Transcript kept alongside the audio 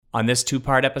On this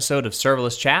two-part episode of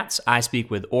Serverless Chats, I speak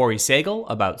with Ori Segal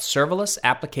about serverless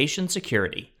application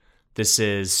security. This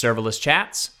is Serverless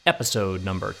Chats, episode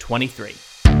number 23.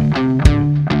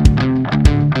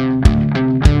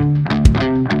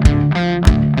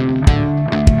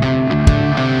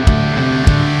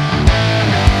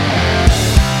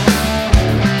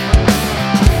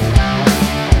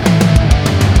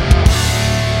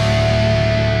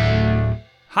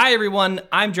 Hi everyone,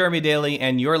 I'm Jeremy Daly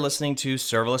and you're listening to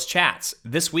Serverless Chats.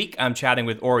 This week I'm chatting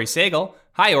with Ori Segal.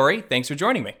 Hi Ori, thanks for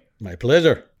joining me. My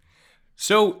pleasure.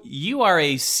 So you are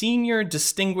a senior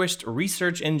distinguished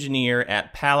research engineer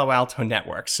at Palo Alto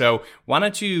Networks. So why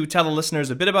don't you tell the listeners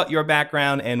a bit about your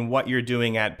background and what you're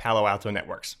doing at Palo Alto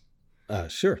Networks?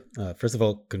 Sure. First of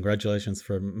all, congratulations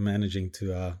for managing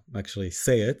to actually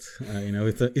say it.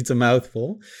 It's a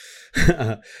mouthful.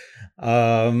 I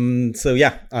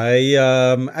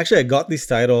got this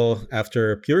title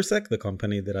after PureSec, the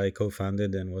company that I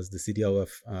co-founded and was the CTO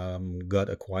of, got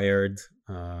acquired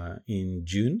in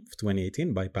June of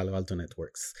 2018 by Palo Alto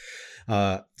Networks.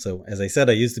 So as I said,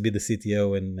 I used to be the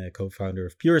CTO and co-founder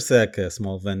of PureSec, a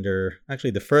small vendor,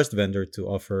 actually the first vendor to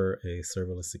offer a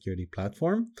serverless security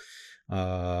platform.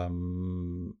 My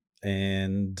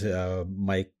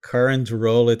current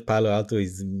role at Palo Alto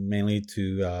is mainly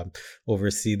to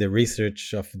oversee the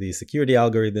research of the security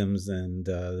algorithms and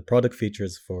the product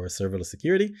features for serverless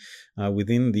security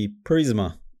within the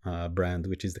Prisma brand,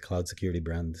 which is the cloud security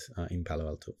brand in Palo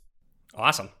Alto.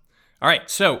 Awesome. All right.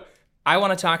 So I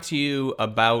want to talk to you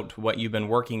about what you've been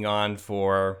working on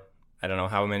for, I don't know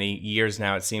how many years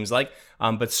now it seems like,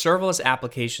 but serverless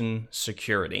application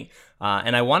security.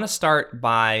 And I want to start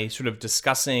by sort of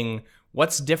discussing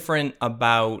what's different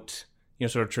about,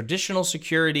 sort of traditional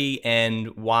security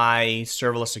and why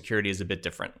serverless security is a bit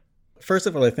different. First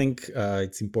of all, I think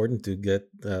it's important to get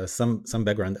some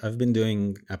background. I've been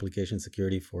doing application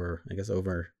security for, I guess,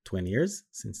 over 20 years,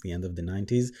 since the end of the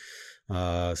 90s.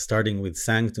 Starting with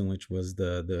Sanctum, which was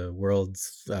the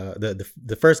world's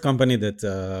the first company that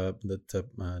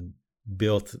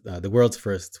built the world's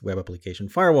first web application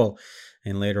firewall,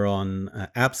 and later on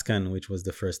AppScan, which was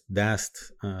the first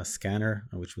DAST scanner,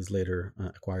 which was later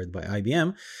acquired by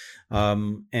IBM,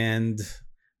 and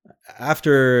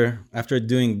after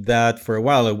doing that for a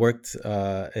while, I worked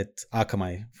at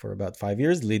Akamai for about 5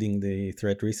 years, leading the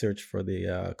threat research for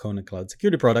the Kona Cloud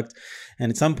Security product. And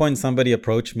at some point, somebody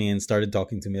approached me and started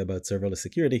talking to me about serverless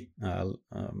security.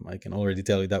 I can already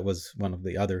tell you that was one of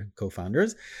the other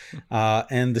co-founders.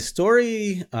 And the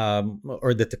story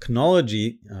or the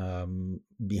technology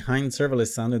behind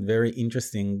serverless sounded very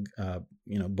interesting,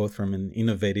 both from an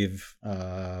innovative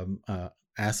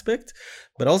aspect,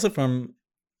 but also from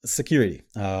security.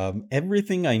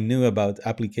 Everything I knew about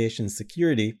application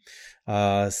security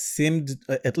seemed,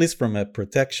 at least from a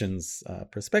protections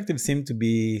perspective, seemed to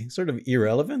be sort of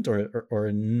irrelevant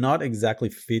or not exactly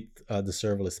fit the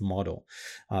serverless model.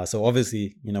 So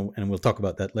obviously, and we'll talk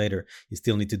about that later, you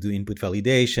still need to do input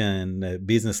validation,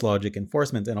 business logic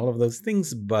enforcement, and all of those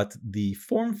things. But the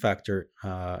form factor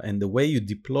and the way you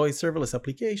deploy serverless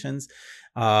applications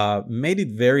made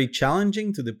it very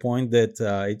challenging, to the point that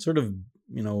it sort of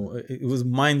it was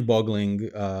mind-boggling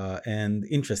and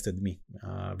interested me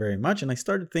very much. And I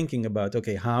started thinking about,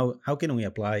 okay, how can we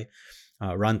apply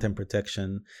runtime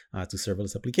protection to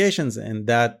serverless applications? And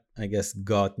that, I guess,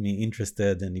 got me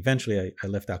interested. And eventually I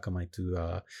left Akamai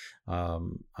to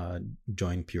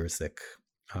join PureSec.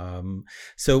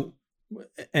 So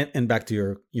back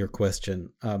to your question.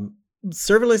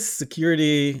 Serverless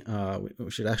security,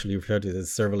 we should actually refer to it as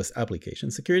serverless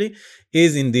application security,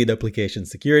 is indeed application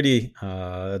security,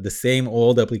 the same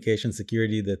old application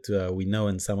security that we know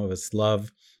and some of us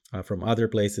love from other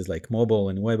places like mobile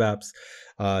and web apps.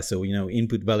 So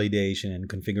input validation and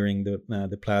configuring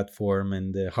the platform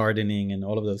and the hardening and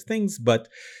all of those things. But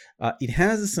it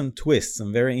has some twists,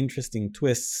 some very interesting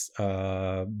twists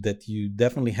that you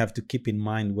definitely have to keep in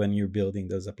mind when you're building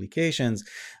those applications.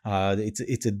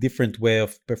 It's a different way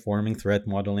of performing threat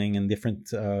modeling and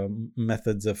different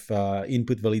methods of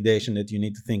input validation that you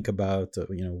need to think about.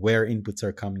 Where inputs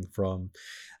are coming from.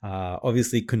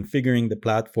 Obviously, configuring the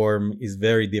platform is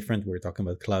very different. We're talking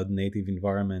about cloud native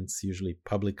environments, usually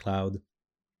public cloud.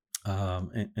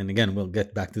 And again, we'll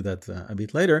get back to that a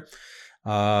bit later.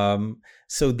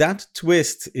 So that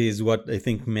twist is what I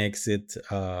think makes it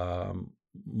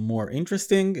more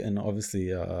interesting and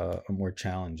obviously more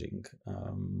challenging.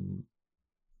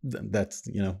 That's,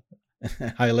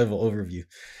 high level overview.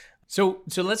 So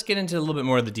let's get into a little bit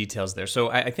more of the details there.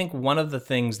 So I think one of the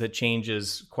things that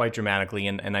changes quite dramatically,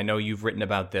 and I know you've written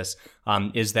about this,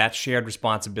 is that shared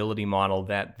responsibility model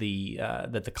that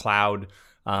the cloud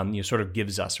sort of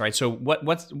gives us, right? So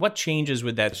what changes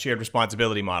with that shared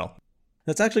responsibility model?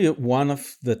 That's actually one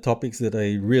of the topics that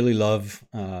I really love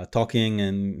talking,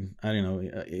 and I don't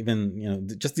know, even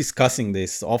just discussing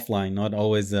this offline, not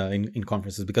always in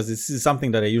conferences, because this is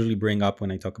something that I usually bring up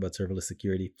when I talk about serverless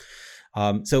security.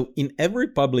 So in every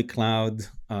public cloud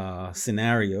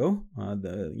scenario,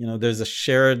 there's a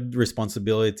shared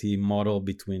responsibility model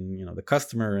between the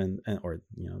customer or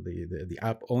the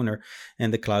app owner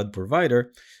and the cloud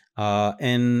provider.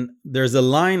 And there's a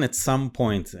line at some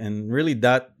point, and really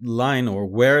that line, or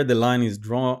where the line is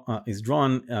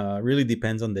drawn really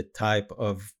depends on the type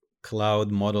of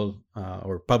cloud model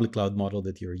or public cloud model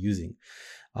that you're using.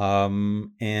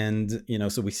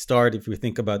 So we start, if we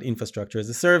think about infrastructure as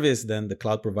a service, then the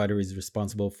cloud provider is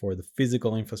responsible for the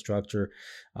physical infrastructure,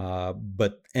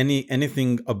 but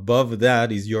anything above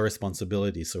that is your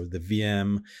responsibility. So the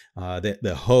VM,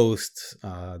 the host,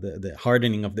 the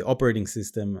hardening of the operating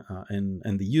system,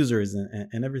 and the users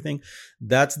and everything,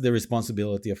 that's the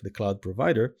responsibility of the cloud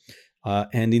provider.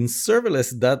 And in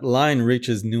serverless, that line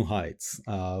reaches new heights,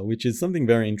 which is something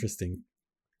very interesting.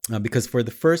 Because for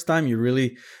the first time, you're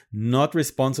really not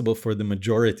responsible for the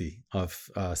majority of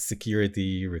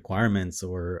security requirements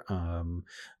or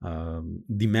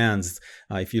demands.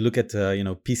 If you look at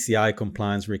PCI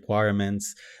compliance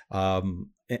requirements,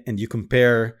 and you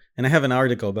compare, and I have an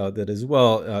article about that as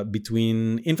well,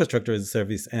 between infrastructure as a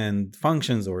service and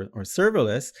functions or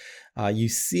serverless, you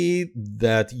see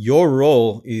that your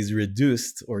role is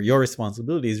reduced, or your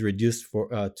responsibility is reduced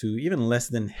to even less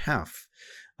than half.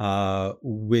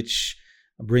 Which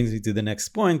brings me to the next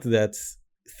point, that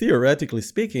theoretically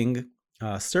speaking,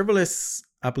 serverless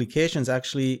applications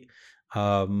actually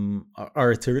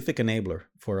are a terrific enabler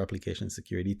for application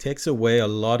security. It takes away a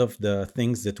lot of the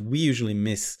things that we usually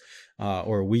miss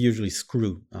or we usually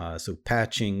screw. So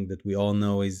patching, that we all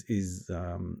know is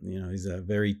a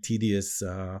very tedious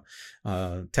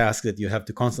task that you have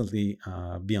to constantly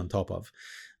be on top of.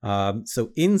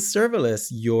 So in serverless,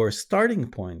 your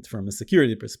starting point from a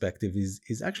security perspective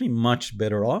is actually much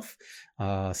better off.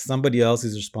 Somebody else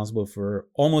is responsible for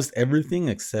almost everything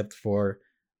except for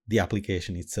the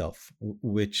application itself,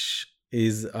 which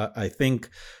is, I think,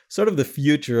 sort of the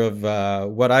future of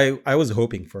what I was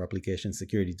hoping for application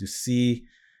security, to see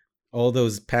all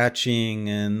those patching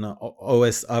and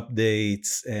OS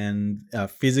updates and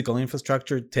physical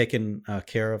infrastructure taken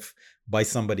care of by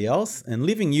somebody else, and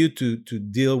leaving you to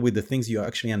deal with the things you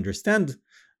actually understand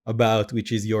about,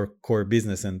 which is your core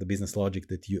business and the business logic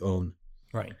that you own.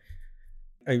 Right.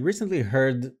 I recently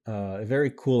heard a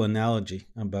very cool analogy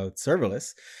about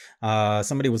serverless.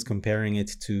 Somebody was comparing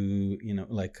it to,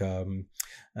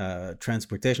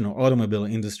 transportation or automobile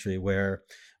industry, where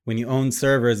when you own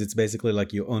servers, it's basically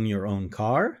like you own your own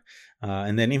car.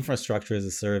 And then infrastructure as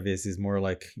a service is more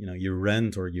like, you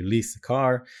rent or you lease a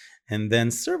car. And then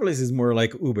serverless is more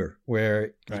like Uber,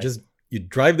 where you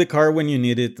drive the car when you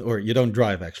need it, or you don't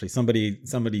drive, actually.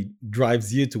 Somebody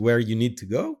drives you to where you need to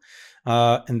go.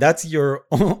 And that's your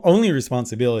only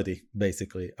responsibility,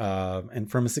 basically. And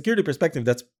from a security perspective,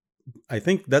 I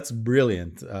think that's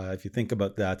brilliant. If you think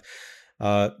about that,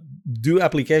 do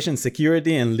application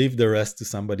security and leave the rest to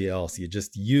somebody else. You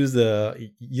just use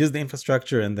the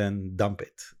infrastructure and then dump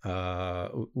it,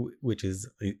 which is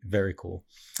very cool.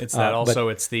 It's that also.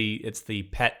 It's the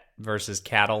pet versus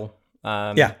cattle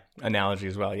analogy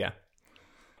as well. Yeah.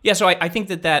 Yeah, so I think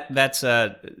that's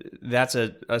a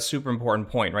super important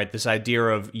point, right? This idea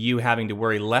of you having to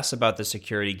worry less about the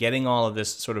security, getting all of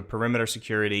this sort of perimeter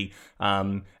security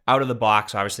out of the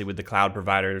box, obviously with the cloud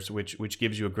providers, which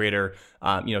gives you a greater,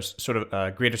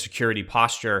 greater security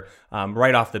posture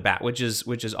right off the bat, which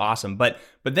is awesome. But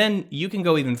then you can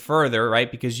go even further,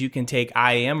 right? Because you can take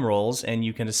IAM roles and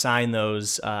you can assign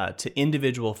those to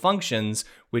individual functions,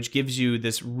 which gives you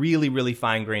this really, really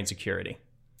fine-grained security.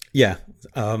 Yeah.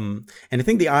 And I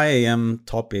think the IAM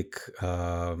topic,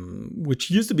 which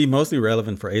used to be mostly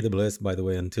relevant for AWS, by the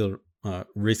way, until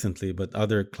recently, but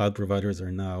other cloud providers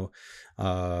are now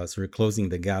sort of closing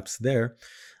the gaps there,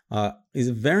 is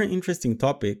a very interesting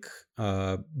topic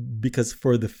because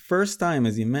for the first time,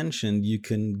 as you mentioned, you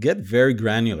can get very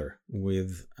granular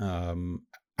with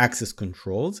access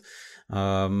controls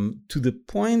to the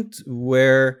point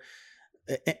where,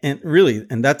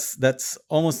 and that's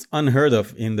almost unheard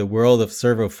of in the world of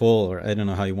serverless, or I don't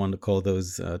know how you want to call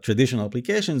those traditional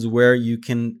applications, where you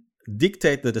can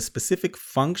dictate that a specific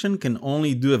function can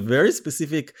only do a very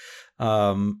specific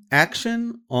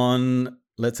action on,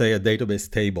 let's say, a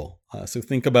database table. So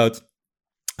think about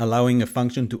allowing a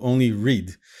function to only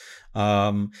read.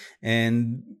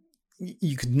 And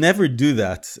you could never do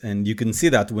that, and you can see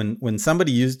that when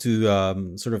somebody used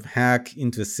to sort of hack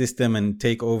into a system and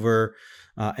take over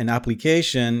an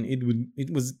application, it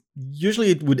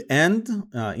would end.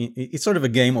 It's sort of a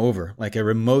game over, like a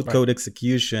remote code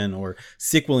execution or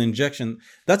SQL injection.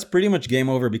 That's pretty much game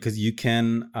over because you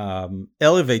can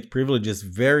elevate privileges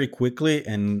very quickly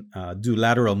and do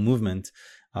lateral movement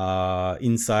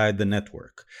inside the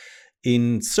network.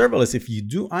 In serverless, if you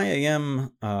do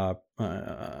IAM,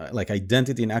 like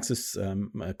identity and access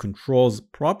controls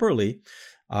properly,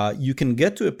 you can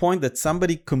get to a point that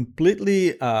somebody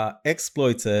completely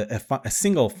exploits a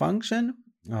single function,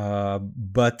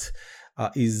 but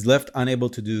is left unable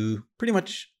to do pretty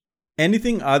much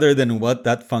anything other than what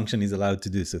that function is allowed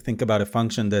to do. So think about a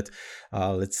function that,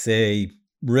 let's say,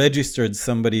 registered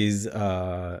somebody's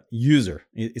user.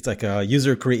 It's like a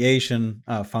user creation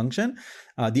function.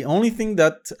 The only thing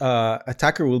that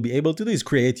attacker will be able to do is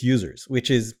create users,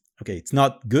 which is, okay, it's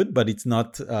not good, but it's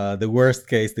not the worst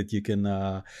case that you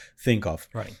can think of.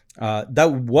 Right.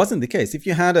 That wasn't the case. If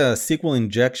you had a SQL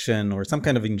injection or some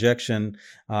kind of injection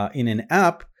in an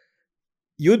app,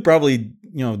 you would probably,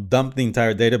 dump the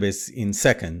entire database in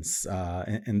seconds.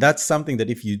 And that's something that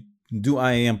if you do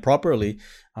IAM properly,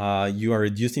 you are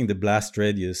reducing the blast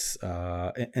radius.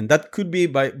 And that could be,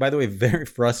 by the way, very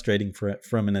frustrating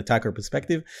from an attacker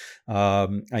perspective.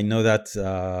 I know that,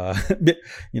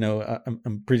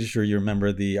 I'm pretty sure you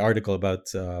remember the article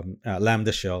about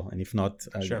Lambda Shell. And if not,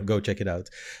 Sure. Go check it out.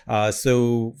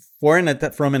 So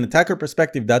from an attacker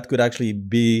perspective, that could actually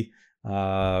be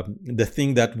the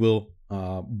thing that will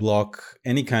block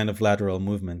any kind of lateral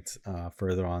movement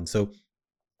further on. So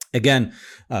again,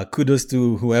 kudos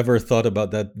to whoever thought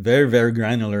about that very, very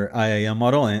granular IAM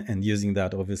model and using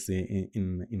that obviously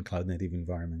in cloud native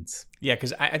environments. Yeah,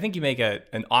 because I think you make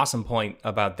an awesome point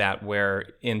about that, where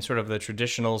in sort of the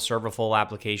traditional serverful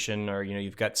application, or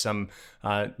you've got some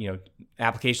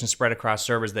applications spread across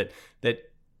servers that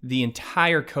the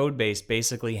entire code base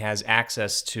basically has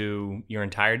access to your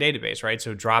entire database, right?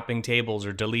 So dropping tables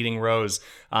or deleting rows,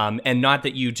 and not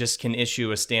that you just can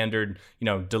issue a standard,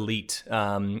 delete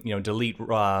or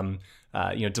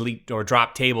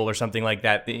drop table or something like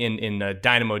that in a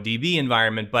DynamoDB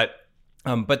environment, but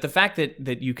the fact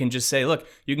that you can just say, look,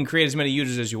 you can create as many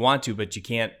users as you want to, but you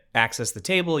can't access the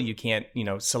table, you can't,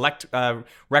 select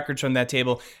records from that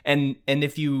table, and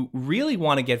if you really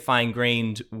want to get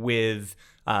fine-grained with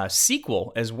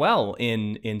SQL as well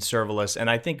in serverless, and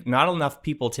I think not enough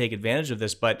people take advantage of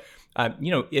this, but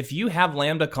if you have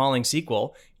Lambda calling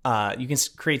SQL, you can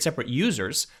create separate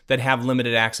users that have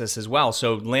limited access as well.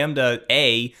 So Lambda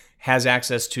A has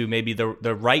access to maybe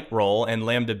the write role, and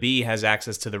Lambda B has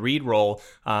access to the read role,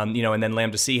 and then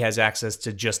Lambda C has access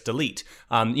to just delete.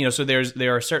 So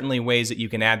there are certainly ways that you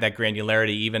can add that granularity,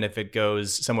 even if it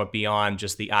goes somewhat beyond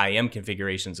just the IAM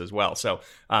configurations as well. So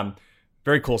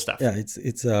very cool stuff. Yeah, it's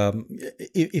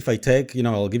if I take,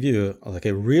 I'll give you like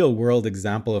a real world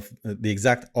example of the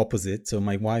exact opposite. So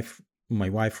my wife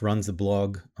runs a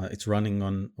blog. It's running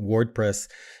on WordPress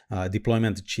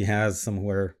deployment that she has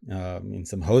somewhere in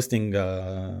some hosting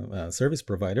service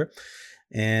provider.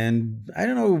 And I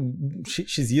don't know,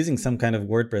 she's using some kind of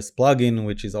WordPress plugin,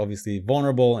 which is obviously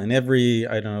vulnerable. And every,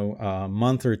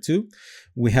 month or two,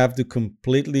 we have to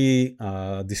completely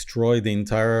destroy the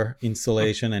entire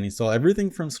installation and install everything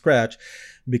from scratch,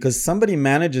 because somebody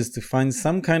manages to find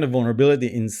some kind of vulnerability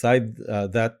inside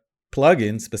that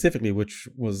plugin specifically, which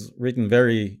was written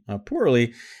very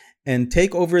poorly, and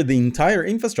take over the entire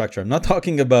infrastructure. I'm not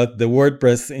talking about the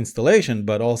WordPress installation,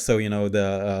 but also,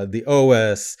 the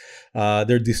OS.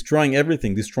 They're destroying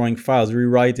everything, destroying files,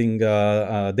 rewriting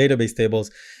database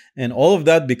tables, and all of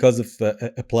that because of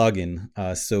a plugin.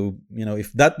 So,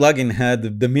 if that plugin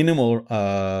had the minimal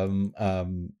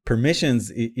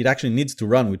permissions it actually needs to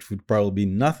run, which would probably be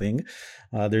nothing,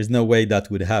 there's no way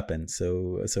that would happen.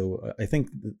 So I think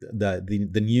that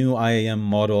the new IAM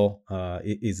model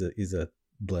is a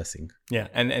blessing. Yeah,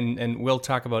 and we'll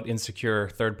talk about insecure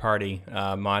third-party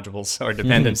modules or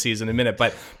dependencies in a minute.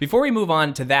 But before we move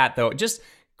on to that, though, just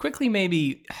quickly,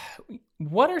 maybe,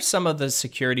 what are some of the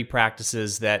security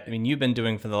practices that you've been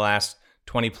doing for the last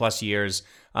 20 plus years?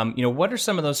 What are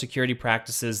some of those security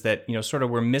practices that sort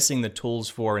of we're missing the tools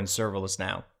for in serverless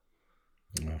now?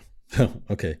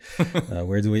 Okay,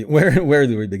 where do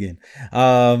we begin?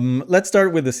 Let's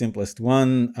start with the simplest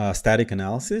one, static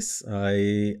analysis.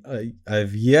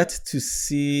 I've yet to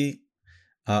see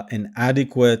an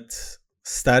adequate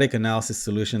static analysis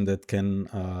solution that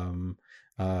can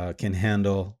can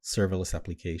handle serverless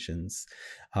applications.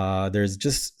 There's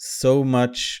just so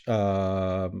much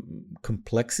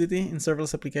complexity in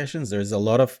serverless applications. There's a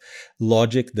lot of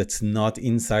logic that's not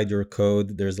inside your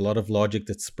code. There's a lot of logic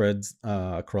that spreads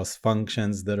across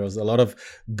functions. There's a lot of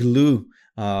glue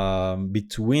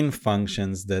between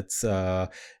functions that's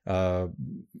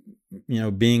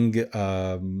being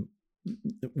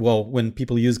well, when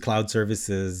people use cloud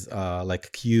services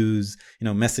like queues,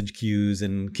 message queues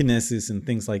and Kinesis and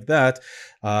things like that,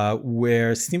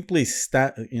 where simply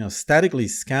statically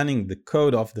scanning the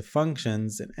code of the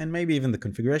functions and maybe even the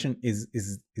configuration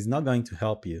is not going to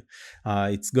help you.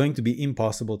 It's going to be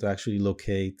impossible to actually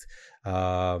locate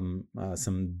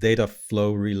some data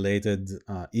flow related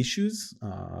issues,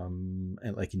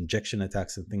 like injection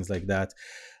attacks and things like that.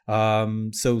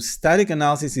 So static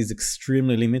analysis is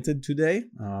extremely limited today.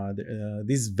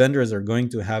 These vendors are going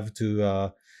to have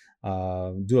to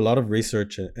do a lot of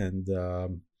research and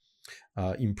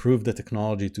improve the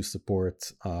technology to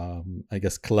support,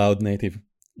 cloud native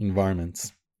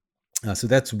environments. So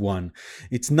that's one.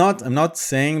 I'm not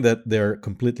saying that they're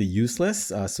completely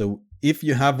useless. So if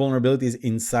you have vulnerabilities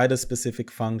inside a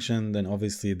specific function, then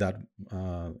obviously that,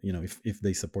 if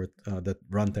they support that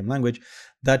runtime language,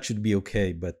 that should be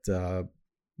okay. But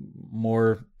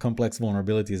more complex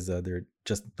vulnerabilities, they're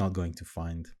just not going to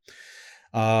find.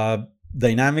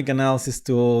 Dynamic analysis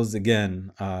tools,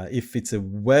 again, if it's a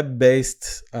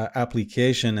web-based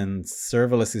application and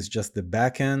serverless is just the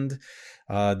backend,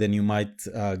 then you might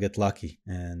get lucky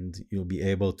and you'll be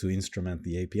able to instrument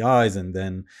the APIs and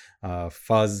then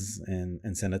fuzz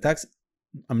and send attacks.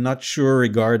 I'm not sure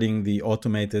regarding the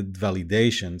automated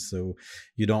validation, so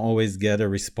you don't always get a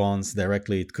response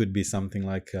directly. It could be something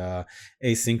like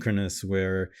asynchronous,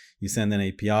 where you send an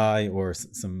API or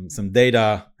some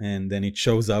data and then it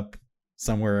shows up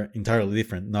somewhere entirely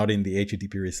different, not in the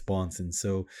HTTP response. And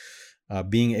so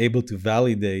being able to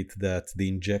validate that the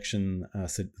injection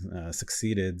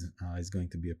succeeded is going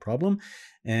to be a problem.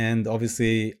 And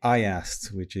obviously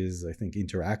IAST, which is, I think,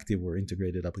 interactive or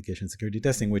integrated application security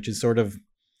testing, which is sort of,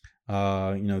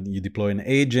 you deploy an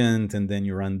agent and then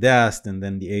you run DAST and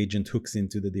then the agent hooks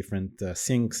into the different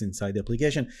syncs inside the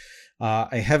application.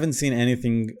 I haven't seen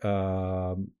anything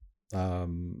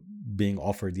being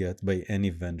offered yet by any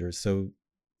vendor. So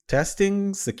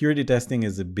security testing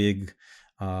is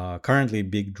a currently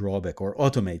big drawback, or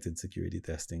automated security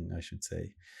testing, I should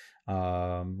say,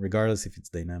 regardless if it's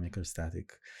dynamic or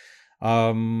static.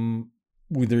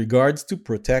 With regards to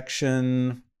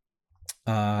protection,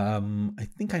 I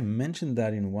think I mentioned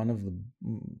that in one of the,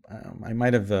 I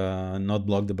might have not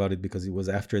blogged about it because it was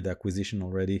after the acquisition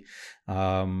already.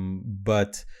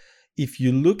 But if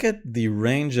you look at the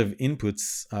range of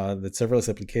inputs that serverless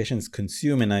applications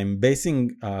consume, and I'm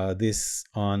basing this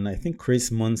on, I think, Chris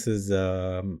Muntz's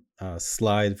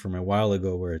slide from a while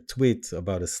ago, or a tweet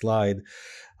about a slide,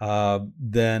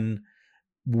 then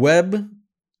web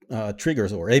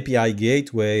triggers or API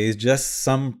gateway is just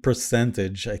some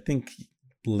percentage, I think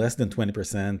less than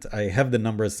 20%. I have the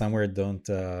numbers somewhere. I don't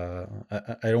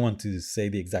want to say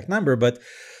the exact number, but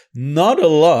not a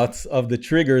lot of the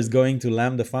triggers going to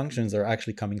Lambda functions are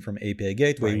actually coming from API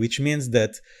gateway, right. Which means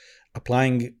that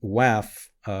applying WAF,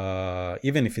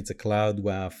 even if it's a cloud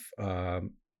WAF,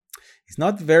 it's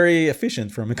not very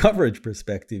efficient from a coverage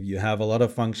perspective. You have a lot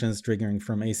of functions triggering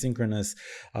from asynchronous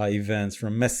events,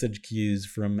 from message queues,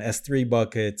 from S3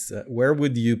 buckets. Where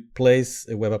would you place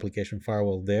a web application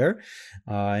firewall there?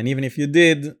 And even if you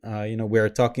did, we're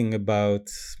talking about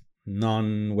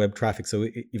non-web traffic. So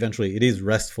eventually it is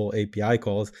RESTful API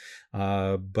calls,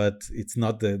 but it's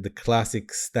not the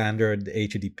classic standard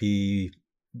HTTP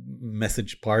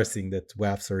message parsing that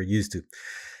WAFs are used to.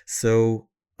 So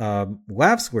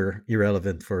WAFs were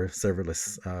irrelevant for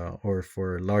serverless or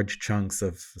for large chunks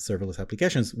of serverless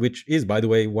applications, which is, by the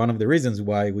way, one of the reasons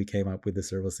why we came up with the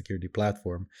serverless security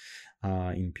platform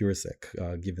in PureSec,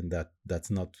 given that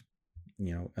that's not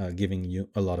giving you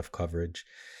a lot of coverage.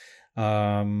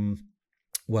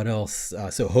 What else?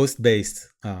 So host-based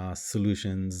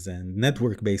solutions and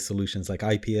network-based solutions like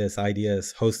IPS,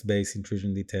 IDS, host-based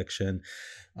intrusion detection,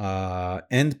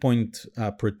 endpoint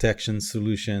protection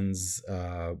solutions,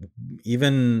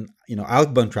 even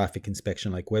outbound traffic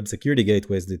inspection like web security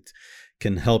gateways that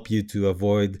can help you to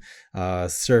avoid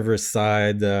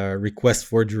server-side request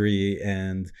forgery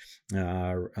and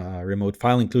remote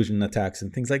file inclusion attacks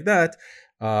and things like that.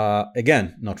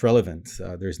 Again, not relevant.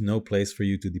 There's no place for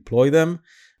you to deploy them,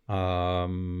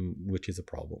 which is a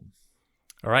problem.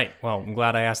 All right. Well, I'm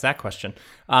glad I asked that question.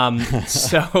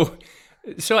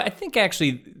 So I think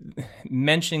actually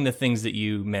mentioning the things that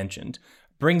you mentioned,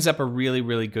 brings up a really,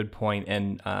 really good point,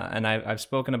 and I've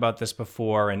spoken about this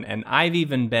before, and I've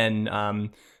even been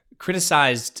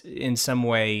criticized in some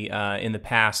way in the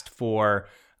past for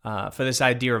this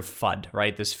idea of FUD,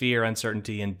 right? This fear,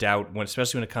 uncertainty, and doubt,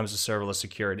 especially when it comes to serverless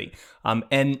security.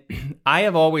 And I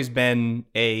have always been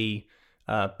a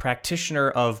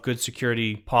practitioner of good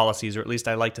security policies, or at least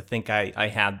I like to think I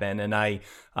have been, and I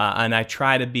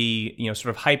try to be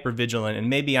sort of hyper vigilant. And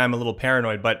maybe I'm a little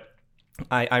paranoid, but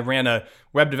I ran a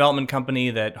web development company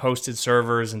that hosted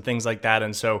servers and things like that.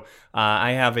 And so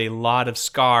I have a lot of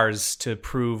scars to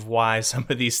prove why some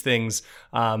of these things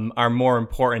are more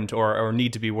important or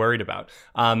need to be worried about.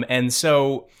 And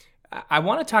so I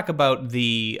want to talk about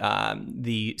the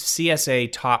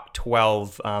CSA Top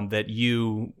 12 that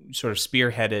you sort of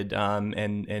spearheaded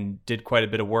and did quite a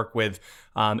bit of work with.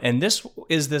 And this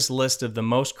is this list of the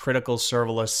most critical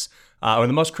serverless or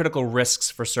the most critical risks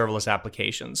for serverless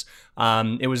applications.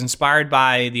 It was inspired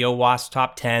by the OWASP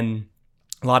Top 10.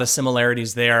 A lot of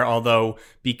similarities there, although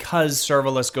because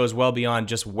serverless goes well beyond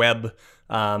just web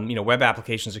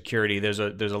application security, there's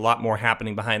a lot more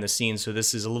happening behind the scenes. So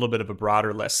this is a little bit of a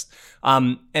broader list.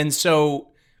 And so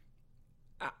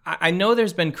I know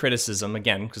there's been criticism,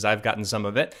 again, because I've gotten some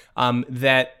of it,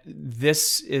 that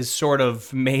this is sort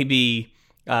of maybe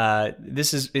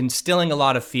this is instilling a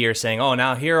lot of fear, saying, oh,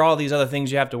 now here are all these other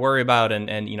things you have to worry about, and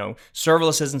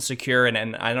serverless isn't secure,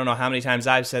 and I don't know how many times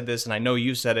I've said this, and I know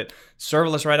you said it,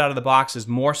 serverless right out of the box is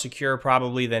more secure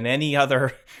probably than any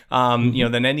other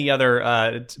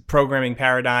programming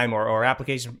paradigm or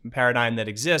application paradigm that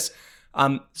exists.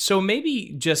 So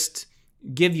maybe just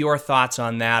give your thoughts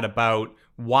on that, about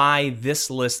why this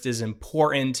list is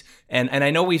important. And I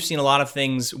know we've seen a lot of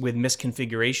things with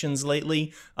misconfigurations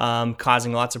lately,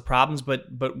 causing lots of problems,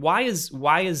 but why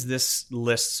is this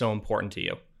list so important to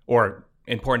you, or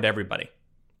important to everybody?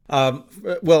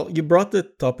 Well, you brought the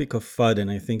topic of FUD,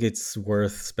 and I think it's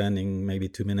worth spending maybe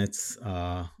 2 minutes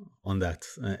on that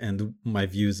and my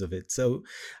views of it. So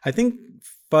I think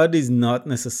FUD is not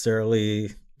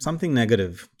necessarily something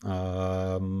negative.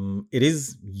 It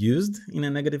is used in a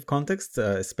negative context,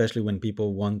 especially when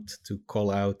people want to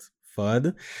call out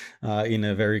FUD in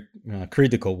a very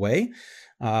critical way.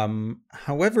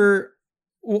 However,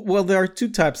 well, there are two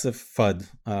types of FUD.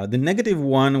 The negative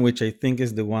one, which I think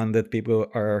is the one that people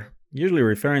are usually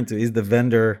referring to, is the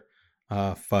vendor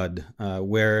FUD,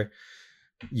 where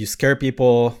you scare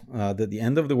people that the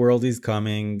end of the world is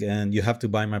coming and you have to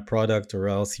buy my product or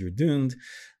else you're doomed.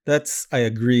 That's, I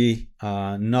agree,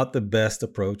 not the best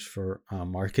approach for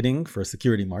marketing, for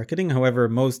security marketing. However,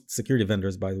 most security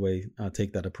vendors, by the way,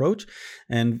 take that approach.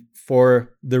 And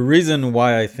for the reason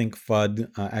why I think FUD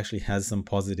actually has some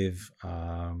positive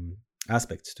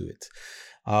aspects to it.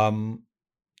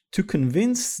 To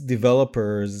convince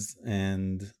developers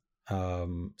and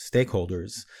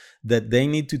stakeholders that they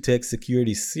need to take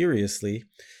security seriously,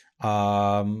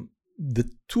 the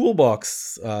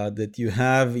toolbox that you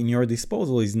have in your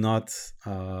disposal is not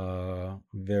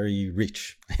very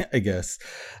rich, I guess.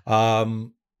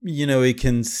 You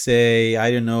can say,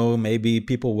 I don't know, maybe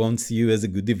people won't see you as a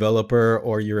good developer,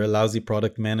 or you're a lousy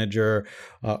product manager,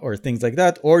 or things like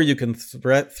that. Or you can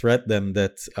threat them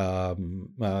that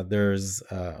there's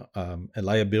a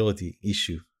liability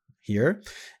issue here,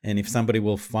 and if somebody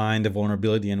will find a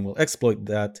vulnerability and will exploit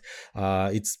that,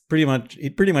 it pretty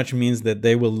much means that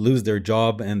they will lose their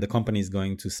job and the company is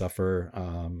going to suffer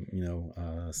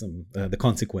the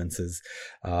consequences.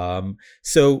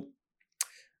 So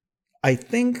I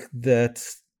think that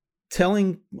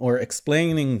telling or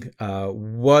explaining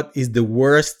what is the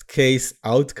worst case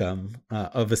outcome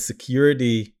of a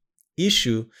security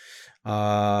issue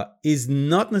is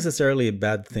not necessarily a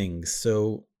bad thing.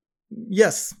 So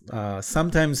yes,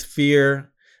 sometimes fear,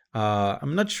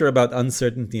 I'm not sure about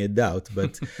uncertainty and doubt,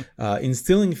 but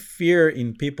instilling fear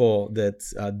in people that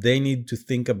they need to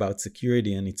think about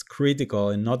security and it's critical,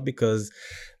 and not because,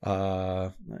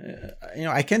 I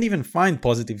can't even find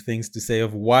positive things to say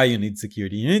of why you need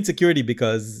security. You need security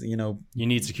because, you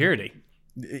need security.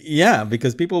 Yeah,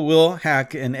 because people will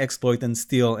hack and exploit and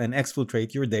steal and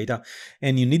exfiltrate your data,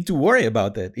 and you need to worry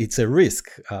about that. It's a risk.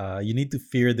 You need to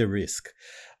fear the risk.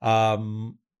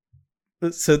 So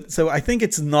I think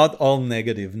it's not all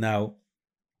negative. Now,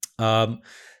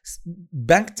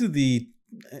 back to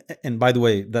and by the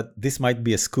way, that this might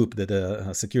be a scoop that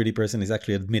a security person is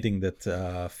actually admitting that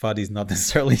FUD is not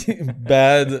necessarily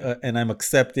bad, and I'm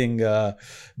accepting the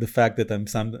fact that I'm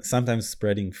sometimes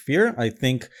spreading fear. I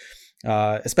think,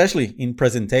 especially in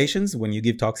presentations, when you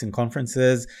give talks in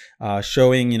conferences,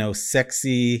 showing,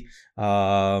 sexy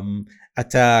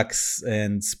attacks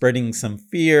and spreading some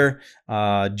fear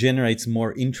generates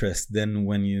more interest than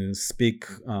when you speak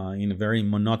in a very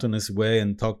monotonous way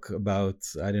and talk about,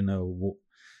 I don't know,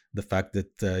 the fact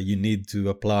that you need to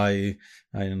apply,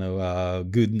 I don't know,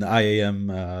 good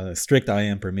IAM, strict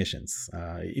IAM permissions.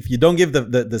 If you don't give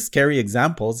the scary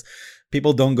examples,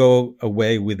 people don't go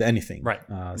away with anything. Right.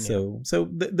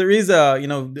 There is a,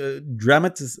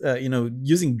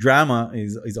 using drama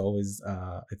is always,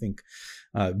 I think,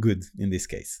 good in this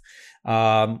case.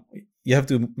 You have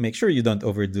to make sure you don't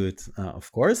overdo it,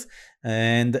 of course.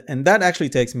 And that actually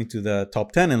takes me to the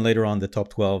top 10 and later on the top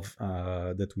 12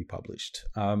 that we published.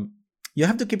 You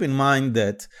have to keep in mind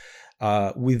that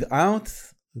without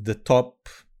the top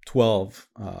 12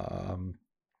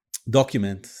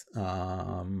 documents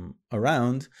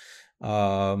around,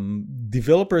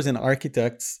 developers and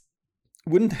architects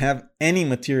wouldn't have any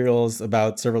materials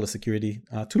about serverless security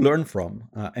to learn from.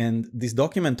 And this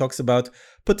document talks about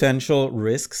potential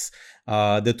risks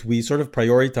that we sort of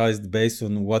prioritized based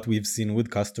on what we've seen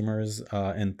with customers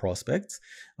and prospects.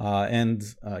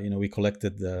 We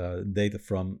collected the data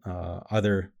from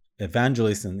other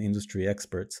evangelists and industry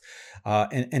experts.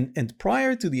 And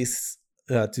prior to this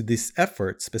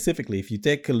effort specifically, if you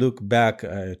take a look back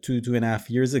 2.5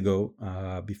 years ago,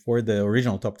 before the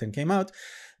original top 10 came out,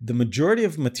 the majority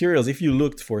of materials, if you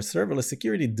looked for serverless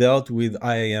security, dealt with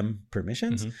IAM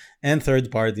permissions and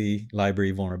third-party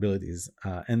library vulnerabilities.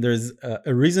 And there's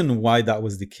a reason why that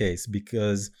was the case,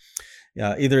 because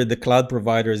either the cloud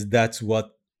providers, that's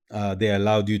what they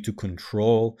allowed you to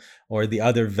control, or the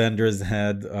other vendors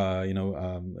had,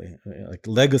 like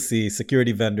legacy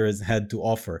security vendors had to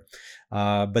offer.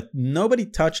 But nobody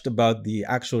touched about the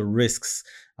actual risks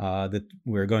that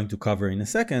we're going to cover in a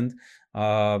second.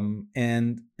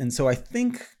 And so I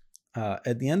think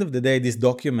at the end of the day, this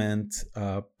document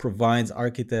provides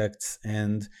architects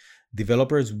and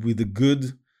developers with a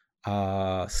good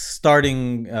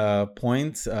starting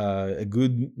point, a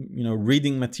good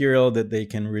reading material that they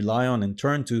can rely on and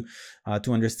turn to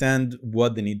understand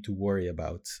what they need to worry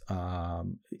about.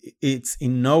 It's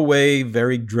in no way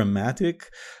very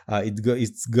dramatic. It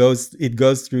goes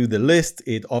through the list.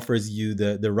 It offers you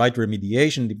the right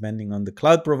remediation depending on the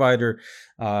cloud provider.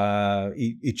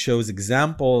 It shows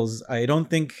examples. I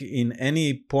don't think in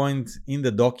any point in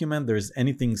the document there's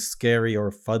anything scary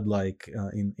or FUD-like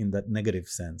in that negative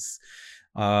sense.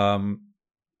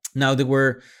 Now there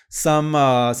were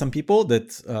some people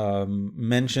that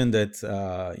mentioned that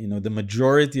the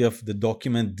majority of the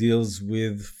document deals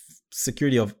with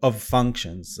security of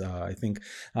functions. I think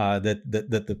that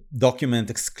the document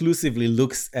exclusively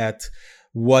looks at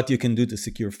what you can do to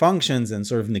secure functions and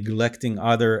sort of neglecting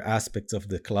other aspects of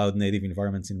the cloud native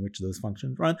environments in which those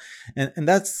functions run. And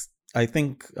that's, I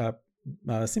think,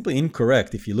 simply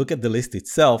incorrect. If you look at the list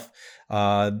itself,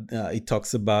 it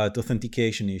talks about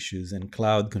authentication issues and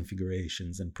cloud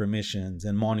configurations and permissions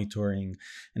and monitoring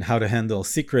and how to handle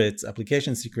secrets,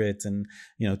 application secrets, and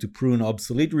to prune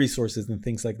obsolete resources and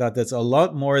things like that. That's a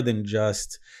lot more than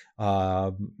just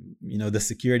the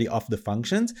security of the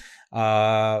functions.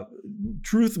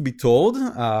 Truth be told,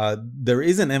 there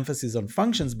is an emphasis on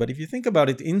functions, but if you think about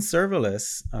it in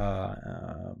serverless,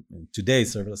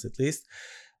 today's serverless at least,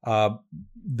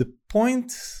 the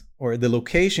point or the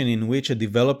location in which a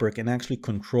developer can actually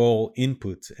control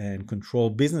input and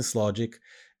control business logic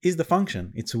is the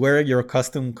function. It's where your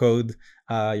custom code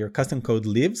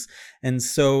lives. And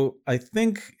so I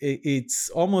think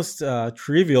it's almost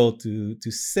trivial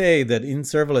to say that in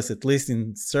serverless, at least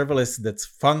in serverless that's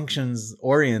functions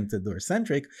oriented or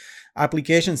centric,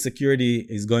 application security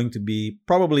is going to be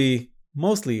probably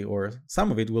mostly, or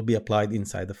some of it will be applied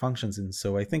inside the functions. And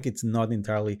so I think it's not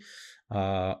entirely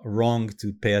wrong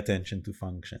to pay attention to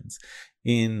functions.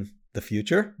 In the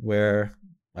future, where,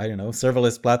 I don't know,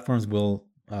 serverless platforms will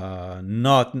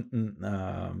not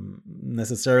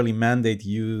necessarily mandate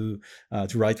you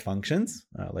to write functions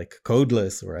like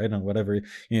codeless, or I don't know, whatever.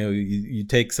 You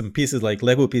take some pieces like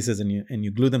Lego pieces and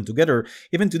you glue them together.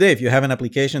 Even today, if you have an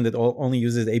application that only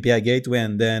uses API gateway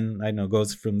and then, I don't know,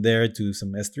 goes from there to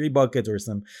some S3 bucket or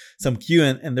some queue,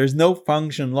 and there's no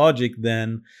function logic,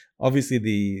 then obviously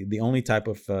the only type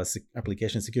of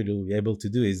application security we'll be able to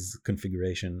do is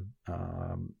configuration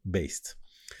based.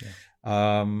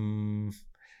 No.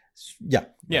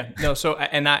 So,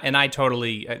 I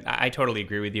totally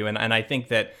agree with you, and I think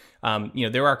that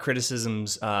there are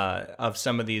criticisms of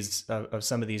some of these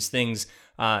things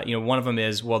one of them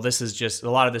is, well, a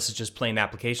lot of this is just plain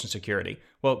application security.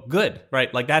 Well, good,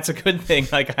 right? Like that's a good thing.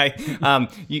 Like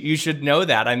you should know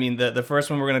that. I mean, the first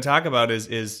one we're going to talk about is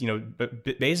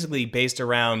basically based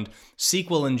around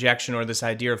SQL injection, or this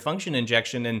idea of function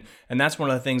injection, and that's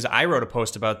one of the things I wrote a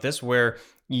post about this, where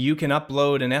you can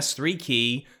upload an S3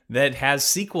 key that has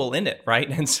SQL in it, right?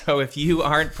 And so if you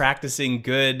aren't practicing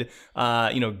good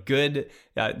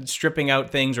stripping out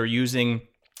things, or using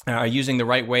the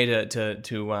right way to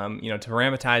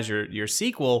parameterize your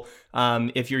SQL,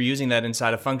 if you're using that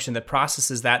inside a function that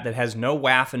processes that has no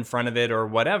WAF in front of it or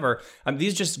whatever,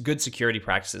 these are just good security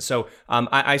practices. So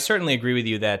I certainly agree with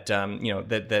you that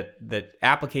that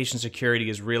application security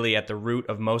is really at the root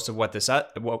of most of what this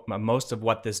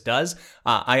does.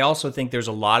 I also think there's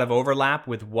a lot of overlap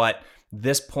with what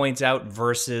this points out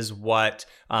versus what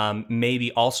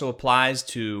maybe also applies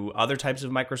to other types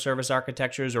of microservice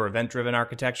architectures or event-driven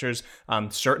architectures,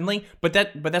 certainly. But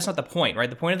that's not the point, right?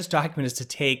 The point of this document is to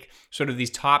take sort of these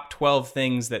top 12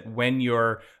 things that when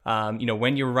you're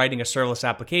writing a serverless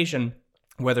application,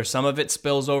 whether some of it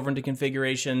spills over into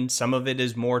configuration, some of it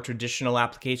is more traditional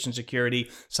application security,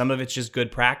 some of it's just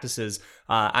good practices,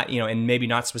 and maybe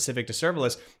not specific to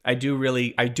serverless. I do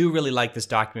really like this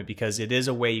document, because it is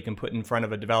a way you can put in front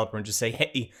of a developer and just say,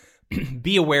 hey,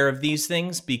 be aware of these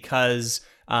things, because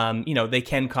they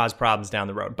can cause problems down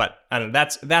the road. But I don't know,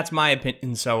 that's my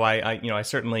opinion. So I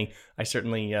certainly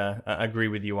agree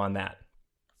with you on that.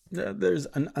 There's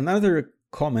another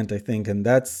comment, I think, and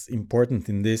that's important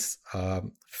in this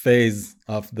phase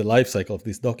of the life cycle of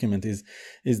this document, is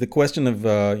the question of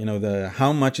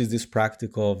how much is this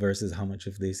practical versus how much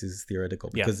of this is theoretical.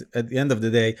 Because at the end of the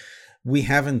day, we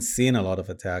haven't seen a lot of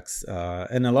attacks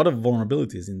and a lot of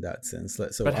vulnerabilities in that sense.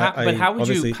 So, but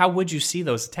how would you see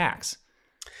those attacks?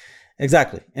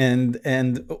 Exactly. And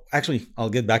actually,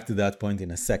 I'll get back to that point in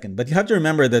a second. But you have to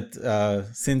remember that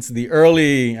since the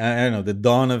early, the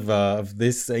dawn of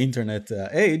this internet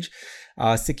age,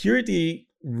 security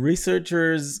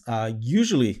researchers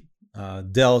usually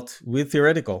dealt with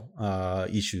theoretical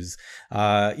issues.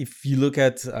 If you look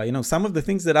at some of the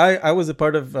things that I was a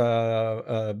part of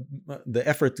the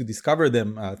effort to discover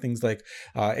them, things like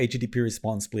HTTP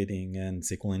response splitting and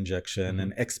SQL injection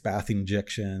and XPath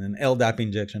injection and LDAP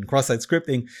injection, cross-site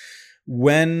scripting.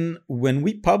 When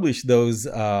we published those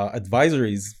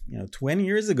advisories 20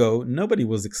 years ago, nobody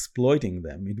was exploiting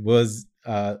them. It was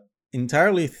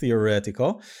entirely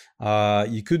theoretical.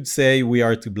 You could say we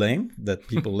are to blame, that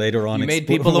people later on you made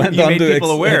people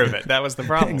aware of it. That was the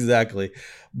problem. Exactly.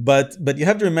 But you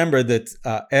have to remember that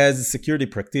as security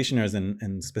practitioners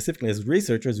and specifically as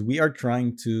researchers, we are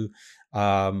trying to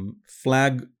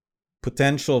flag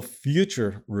potential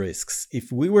future risks. If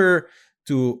we were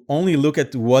to only look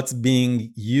at what's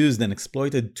being used and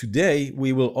exploited today,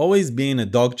 we will always be in a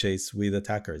dog chase with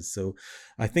attackers. So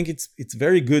I think it's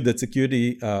very good that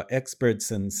security experts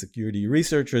and security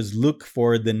researchers look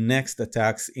for the next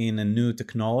attacks in a new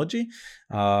technology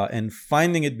and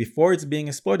finding it before it's being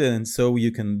exploited. And so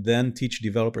you can then teach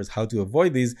developers how to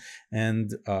avoid these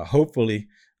and hopefully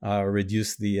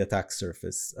reduce the attack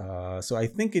surface. So I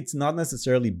think it's not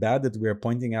necessarily bad that we're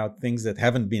pointing out things that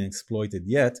haven't been exploited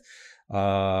yet.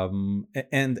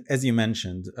 And as you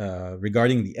mentioned,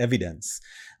 regarding the evidence,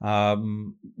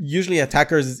 usually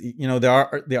attackers,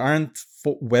 there aren't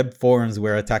web forums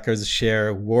where attackers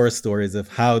share war stories of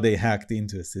how they hacked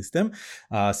into a system.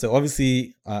 So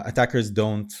obviously, attackers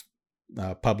don't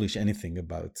publish anything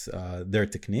about their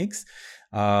techniques.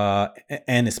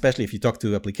 And especially if you talk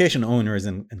to application owners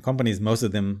and companies, most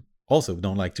of them also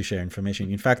don't like to share information.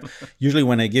 In fact, usually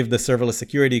when I give the serverless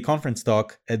security conference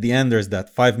talk, at the end there's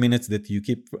that 5 minutes that you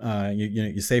keep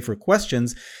you say for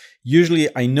questions. Usually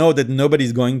I know that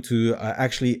nobody's going to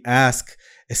actually ask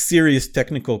a serious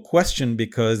technical question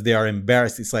because they are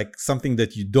embarrassed. It's like something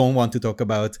that you don't want to talk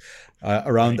about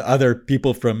around other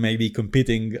people from maybe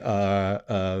competing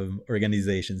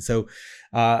organizations. So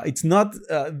it's not,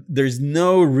 there's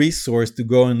no resource to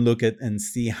go and look at and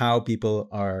see how people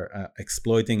are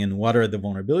exploiting and what are the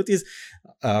vulnerabilities.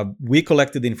 We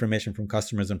collected information from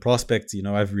customers and prospects.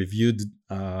 I've reviewed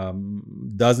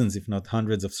dozens, if not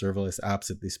hundreds of serverless apps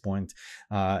at this point.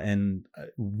 And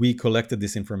we collected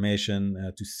this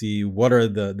information to see what are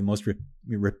the most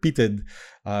repeated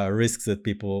risks that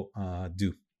people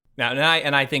do. Now,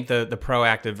 and I think the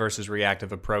proactive versus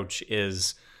reactive approach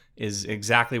is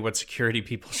exactly what security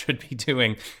people should be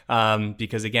doing,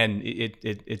 because again,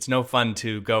 it's no fun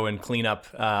to go and clean up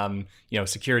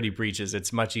security breaches.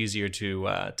 It's much easier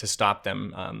to stop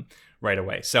them right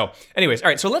away. So anyways, all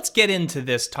right, so let's get into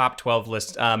this top 12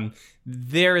 list.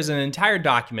 There is an entire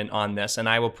document on this, and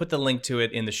I will put the link to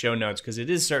it in the show notes because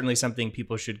it is certainly something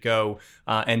people should go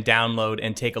and download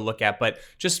and take a look at. But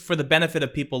just for the benefit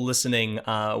of people listening,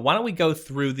 why don't we go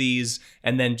through these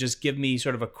and then just give me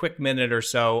sort of a quick minute or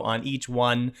so on each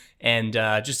one, and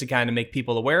just to kind of make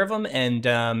people aware of them, and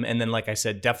then, like I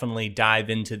said, definitely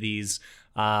dive into these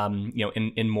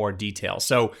in more detail.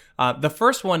 So the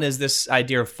first one is this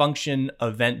idea of function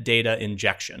event data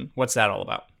injection. What's that all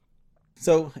about?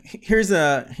 So here's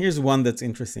one that's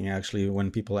interesting, actually,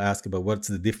 when people ask about what's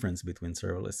the difference between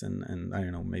serverless and I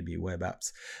don't know, maybe web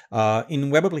apps. In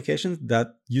web applications, that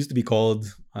used to be called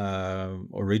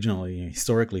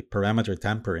historically parameter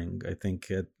tampering. I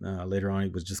think later on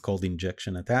it was just called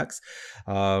injection attacks.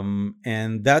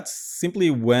 And that's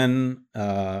simply when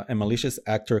a malicious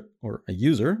actor or a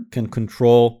user can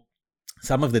control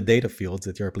some of the data fields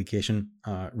that your application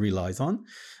relies on,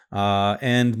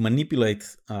 and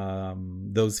manipulate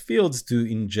those fields to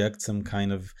inject some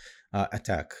kind of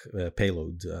attack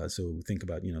payload. So think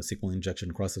about SQL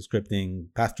injection, cross-site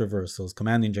scripting, path traversals,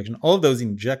 command injection. All of those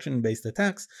injection-based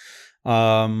attacks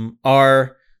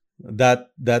are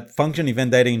that function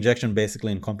event data injection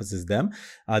basically encompasses them.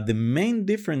 The main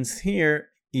difference here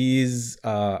is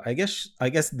I guess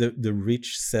the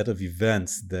rich set of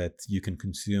events that you can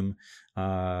consume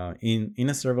in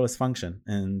a serverless function,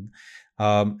 and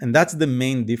that's the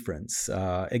main difference.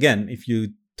 Again, if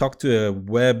you talk to a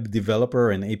web developer,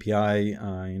 an API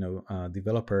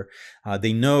developer,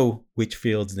 they know which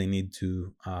fields they need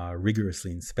to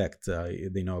rigorously inspect.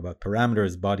 They know about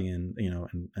parameters, body, and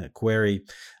query.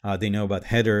 They know about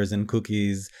headers and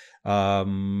cookies.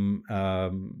 Maybe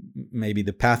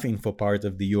the path info part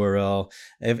of the URL,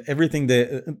 everything.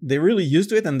 They're really used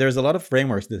to it, and there's a lot of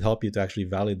frameworks that help you to actually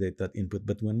validate that input.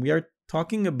 But when we are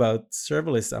talking about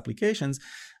serverless applications,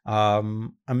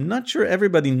 I'm not sure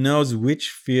everybody knows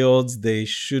which fields they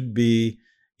should be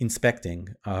inspecting.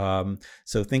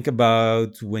 So think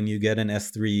about when you get an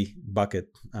S3 bucket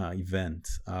event.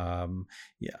 I'm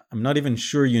not even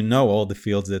sure all the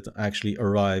fields that actually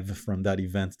arrive from that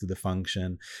event to the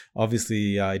function.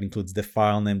 Obviously, it includes the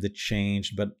file name that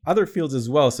changed, but other fields as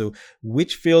well. So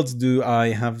which fields do I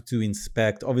have to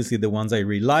inspect? Obviously, the ones I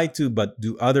rely to, but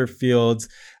do other fields,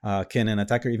 can an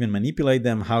attacker even manipulate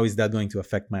them? How is that going to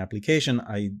affect my application?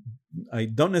 I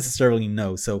don't necessarily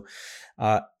know. So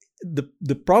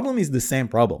the problem is the same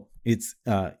problem. It's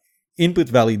input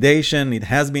validation. It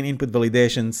has been input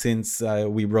validation since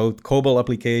we wrote COBOL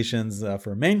applications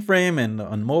for mainframe and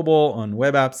on mobile, on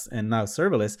web apps, and now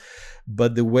serverless.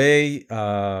 But the way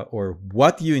or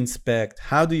what you inspect,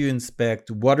 how do you inspect,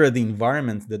 what are the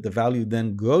environments that the value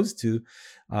then goes to,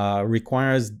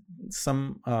 requires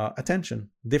some attention,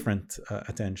 different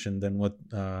attention than what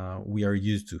we are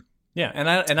used to. Yeah, and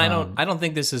I don't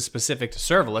think this is specific to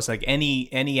serverless. Like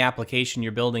any application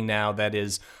you're building now that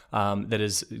is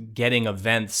getting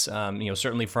events,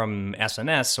 certainly from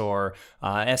SNS or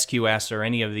SQS or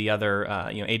any of the other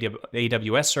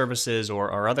AWS services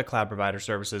or other cloud provider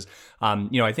services. I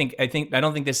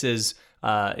don't think this is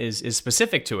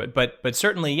specific to it, but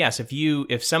certainly yes.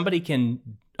 If somebody can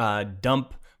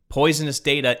dump poisonous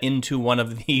data into one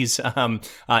of these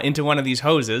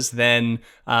hoses, then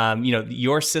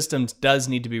your system does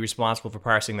need to be responsible for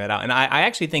parsing that out. And I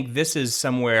actually think this is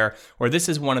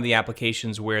one of the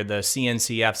applications where the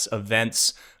CNCF's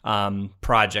events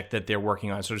project that they're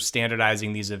working on, sort of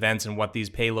standardizing these events and what these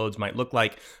payloads might look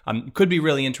like, could be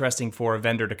really interesting for a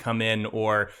vendor to come in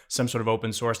or some sort of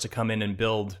open source to come in and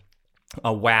build a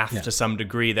WAF to some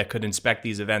degree that could inspect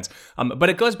these events. But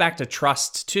it goes back to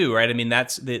trust too, right? I mean,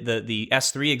 that's the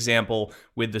S3 example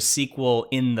with the SQL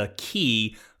in the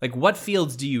key. Like, what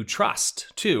fields do you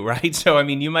trust too, right? So, I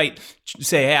mean, you might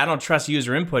say, hey, I don't trust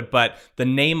user input, but the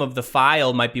name of the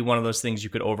file might be one of those things you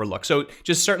could overlook. So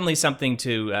just certainly something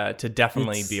to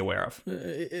definitely be aware of.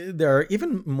 There are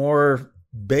even more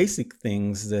basic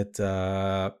things that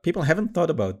people haven't thought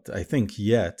about, I think,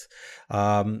 yet.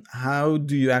 How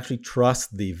do you actually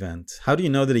trust the event? How do you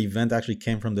know that the event actually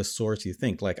came from the source you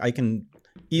think? Like, I can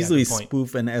easily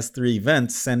spoof an S3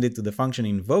 event, send it to the function,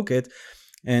 invoke it,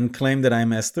 and claim that I'm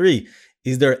S3.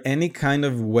 Is there any kind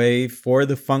of way for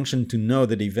the function to know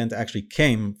that the event actually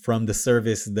came from the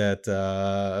service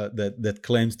that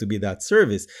claims to be that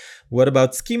service? What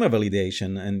about schema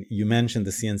validation? And you mentioned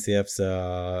the CNCF's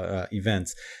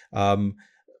events.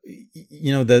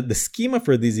 The schema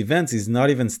for these events is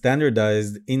not even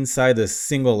standardized inside a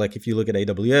single, like if you look at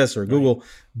AWS or Google, right.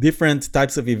 Different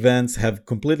types of events have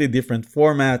completely different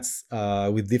formats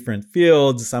with different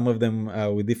fields, some of them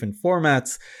with different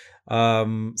formats.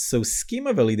 So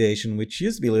schema validation, which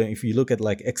used to be, if you look at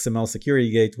like XML security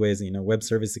gateways, web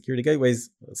service security gateways,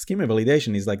 schema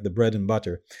validation is like the bread and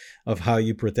butter of how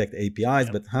you protect APIs.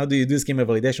 But how do you do schema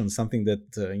validation? Something that,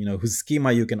 whose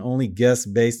schema you can only guess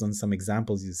based on some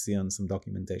examples you see on some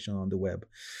documentation on the web.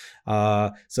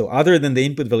 So other than the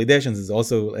input validations is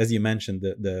also, as you mentioned,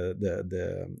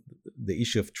 the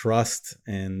issue of trust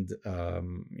and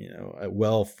a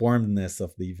well-formedness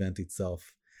of the event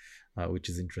itself, which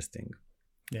is interesting.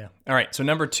 Yeah. All right. So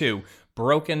number 2,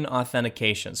 broken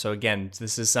authentication. So again,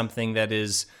 this is something that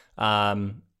is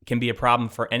can be a problem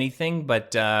for anything,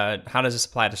 but how does this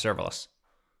apply to serverless?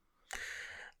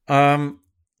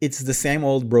 It's the same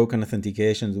old broken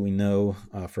authentications we know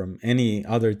from any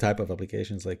other type of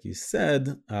applications, like you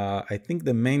said. I think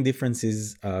the main difference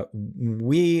is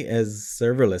we as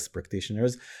serverless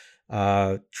practitioners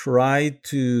try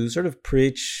to sort of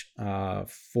preach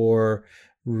for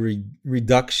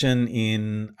reduction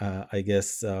in,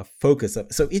 focus.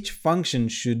 So each function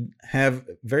should have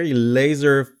very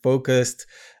laser focused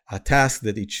a task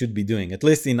that it should be doing, at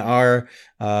least in our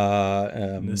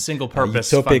the single purpose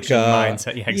function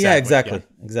mindset. Yeah, exactly.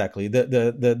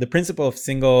 The principle of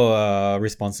single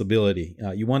responsibility.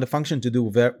 You want a function to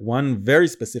do one very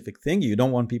specific thing. You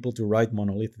don't want people to write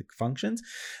monolithic functions,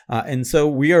 and so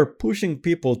we are pushing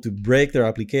people to break their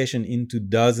application into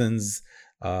dozens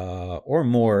or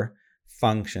more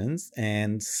functions,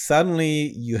 and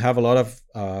suddenly you have a lot of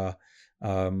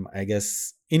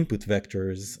input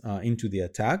vectors into the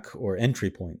attack, or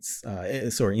entry points,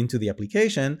 into the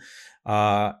application.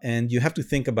 And you have to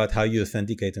think about how you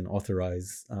authenticate and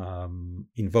authorize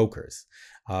invokers.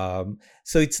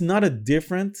 So it's not a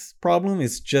different problem.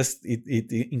 It's just,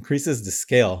 it increases the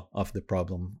scale of the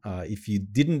problem. If you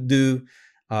didn't do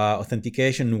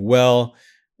authentication well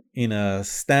in a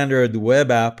standard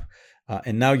web app,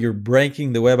 and now you're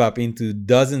breaking the web app into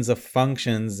dozens of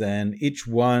functions, and each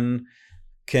one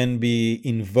can be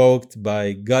invoked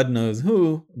by God knows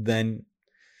who, then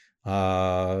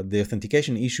the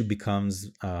authentication issue becomes,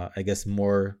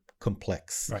 more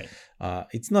complex. Right.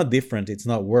 It's not different. It's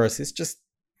not worse. It's just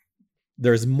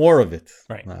there's more of it.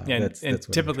 Right. That's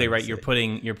typically, right, you're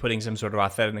putting some sort of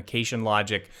authentication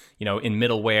logic, in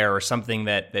middleware or something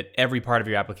that every part of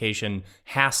your application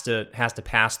has to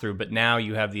pass through. But now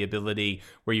you have the ability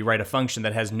where you write a function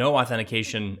that has no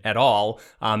authentication at all,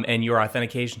 and your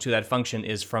authentication to that function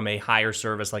is from a higher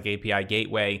service like API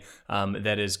Gateway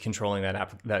that is controlling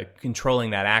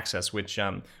that access, which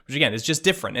again is just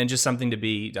different and just something to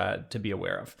be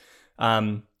aware of.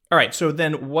 All right, so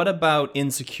then what about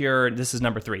insecure, this is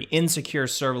number 3, insecure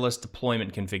serverless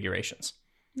deployment configurations?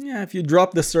 Yeah, if you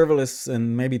drop the serverless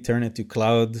and maybe turn it to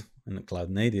cloud and cloud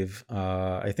native,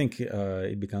 I think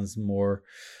it becomes more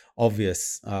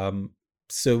obvious.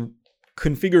 So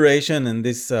configuration and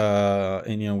this,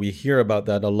 we hear about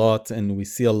that a lot, and we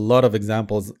see a lot of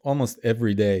examples almost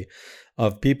every day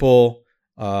of people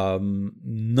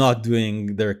not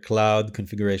doing their cloud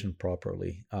configuration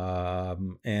properly.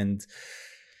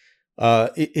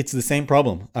 It's the same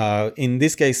problem. In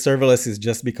this case, serverless is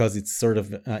just because it's sort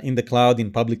of in the cloud, in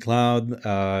public cloud.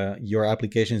 Your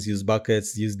applications use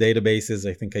buckets, use databases.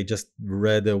 I think I just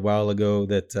read a while ago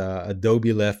that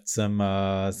Adobe left some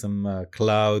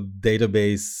cloud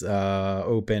database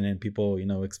open, and people,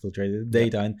 exfiltrated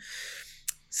data. And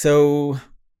so,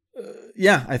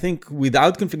 I think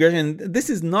without configuration, this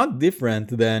is not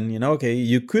different than,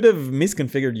 you could have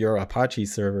misconfigured your Apache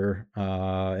server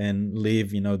and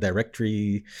leave,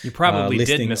 directory you probably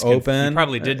listing open. You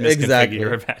probably did misconfigure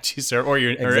your Apache server or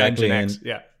your Nginx.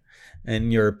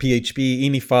 And your PHP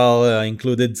ini file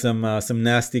included some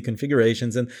nasty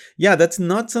configurations. And that's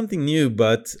not something new,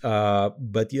 but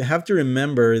you have to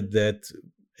remember that,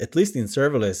 at least in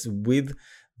serverless, with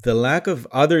the lack of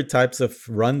other types of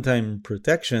runtime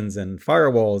protections and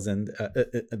firewalls, and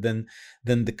then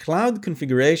the cloud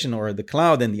configuration, or the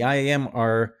cloud and the IAM,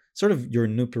 are sort of your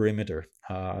new perimeter.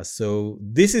 So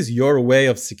this is your way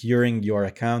of securing your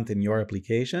account and your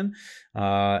application.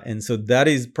 And so that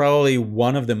is probably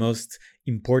one of the most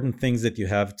important things that you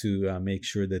have to make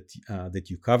sure that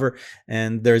you cover.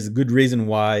 And there's a good reason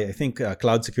why I think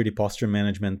cloud security posture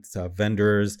management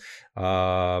vendors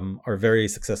are very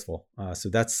successful. So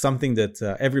that's something that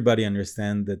everybody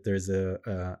understands that there's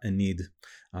a need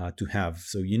to have.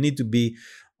 So you need to be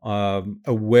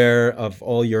aware of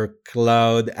all your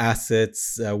cloud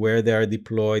assets, where they are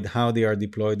deployed, how they are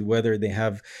deployed, whether they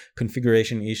have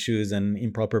configuration issues and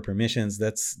improper permissions.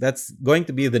 That's going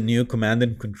to be the new command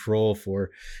and control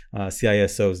for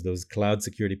CISOs, those cloud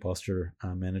security posture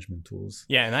management tools.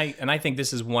 Yeah, and I think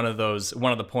this is one of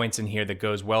the points in here that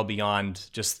goes well beyond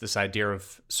just this idea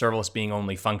of serverless being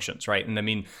only functions, right? And I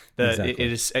mean,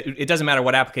 it doesn't matter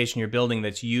what application you're building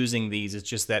that's using these. It's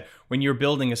just that when you're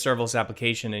building a serverless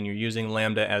application and you're using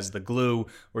Lambda as the glue,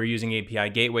 or using API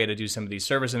Gateway to do some of these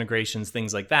service integrations,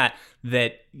 things like that,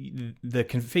 that the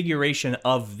configuration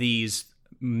of these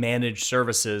managed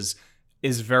services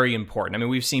is very important. I mean,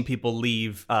 we've seen people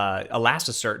leave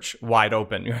Elasticsearch wide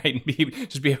open, right?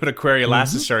 Just be able to query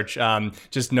Elasticsearch,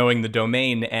 just knowing the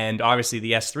domain, and obviously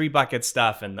the S3 bucket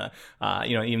stuff, and the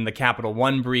even the Capital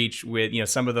One breach with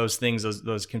some of those things,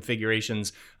 those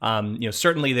configurations.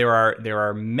 Certainly there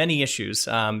are many issues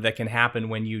that can happen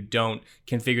when you don't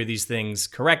configure these things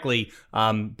correctly.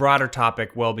 Broader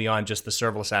topic, well beyond just the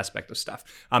serverless aspect of stuff.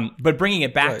 But bringing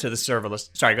it back to the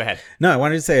serverless. Sorry, go ahead. No, I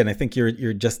wanted to say, and I think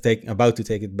you're just about to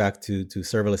take it back to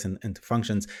serverless and to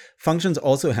functions. Functions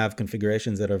also have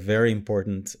configurations that are very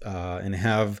important and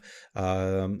have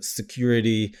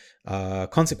security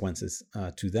consequences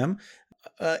to them.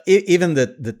 Even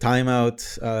the timeout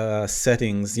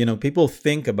settings, people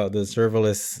think about the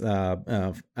serverless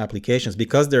applications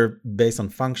because they're based on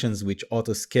functions which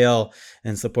auto scale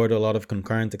and support a lot of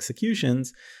concurrent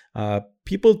executions.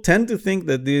 People tend to think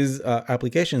that these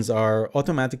applications are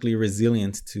automatically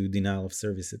resilient to denial of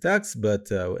service attacks, but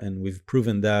and we've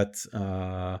proven that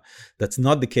that's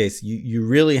not the case. You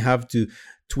really have to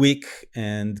tweak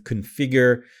and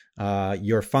configure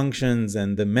your functions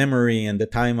and the memory and the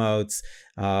timeouts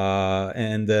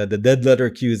and the dead letter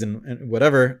queues and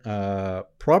whatever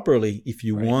properly if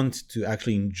you want to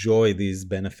actually enjoy these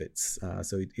benefits.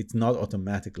 So it's not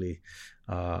automatically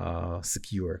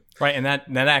secure. Right, and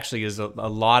that actually is a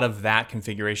lot of that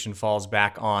configuration falls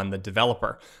back on the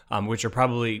developer, which are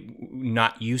probably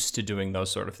not used to doing those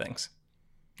sort of things.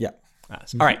 Yeah.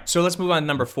 All right, so let's move on to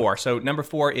number 4. So number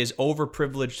 4 is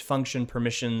overprivileged function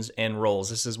permissions and roles.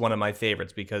 This is one of my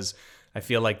favorites because I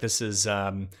feel like this is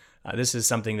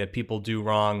something that people do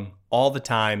wrong all the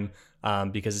time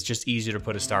because it's just easier to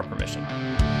put a star permission.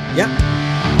 Yeah.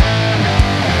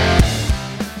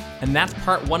 And that's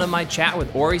part 1 of my chat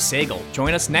with Ori Segal.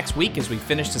 Join us next week as we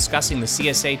finish discussing the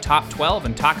CSA Top 12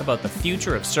 and talk about the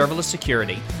future of serverless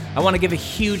security. I want to give a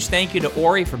huge thank you to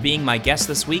Ori for being my guest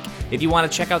this week. If you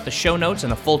want to check out the show notes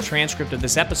and a full transcript of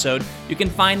this episode, you can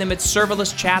find them at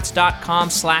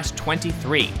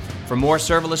serverlesschats.com/23. For more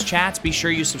serverless chats, be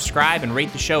sure you subscribe and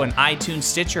rate the show in iTunes,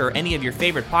 Stitcher, or any of your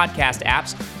favorite podcast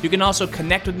apps. You can also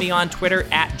connect with me on Twitter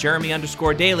at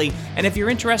Jeremy_Daily. And if you're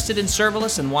interested in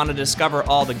serverless and want to discover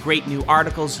all the great new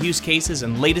articles, use cases,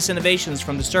 and latest innovations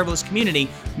from the serverless community,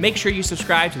 make sure you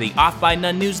subscribe to the Off by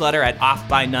None newsletter at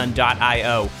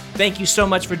offbynone.io. Thank you so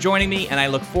much for joining me, and I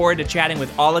look forward to chatting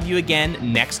with all of you again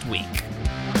next week.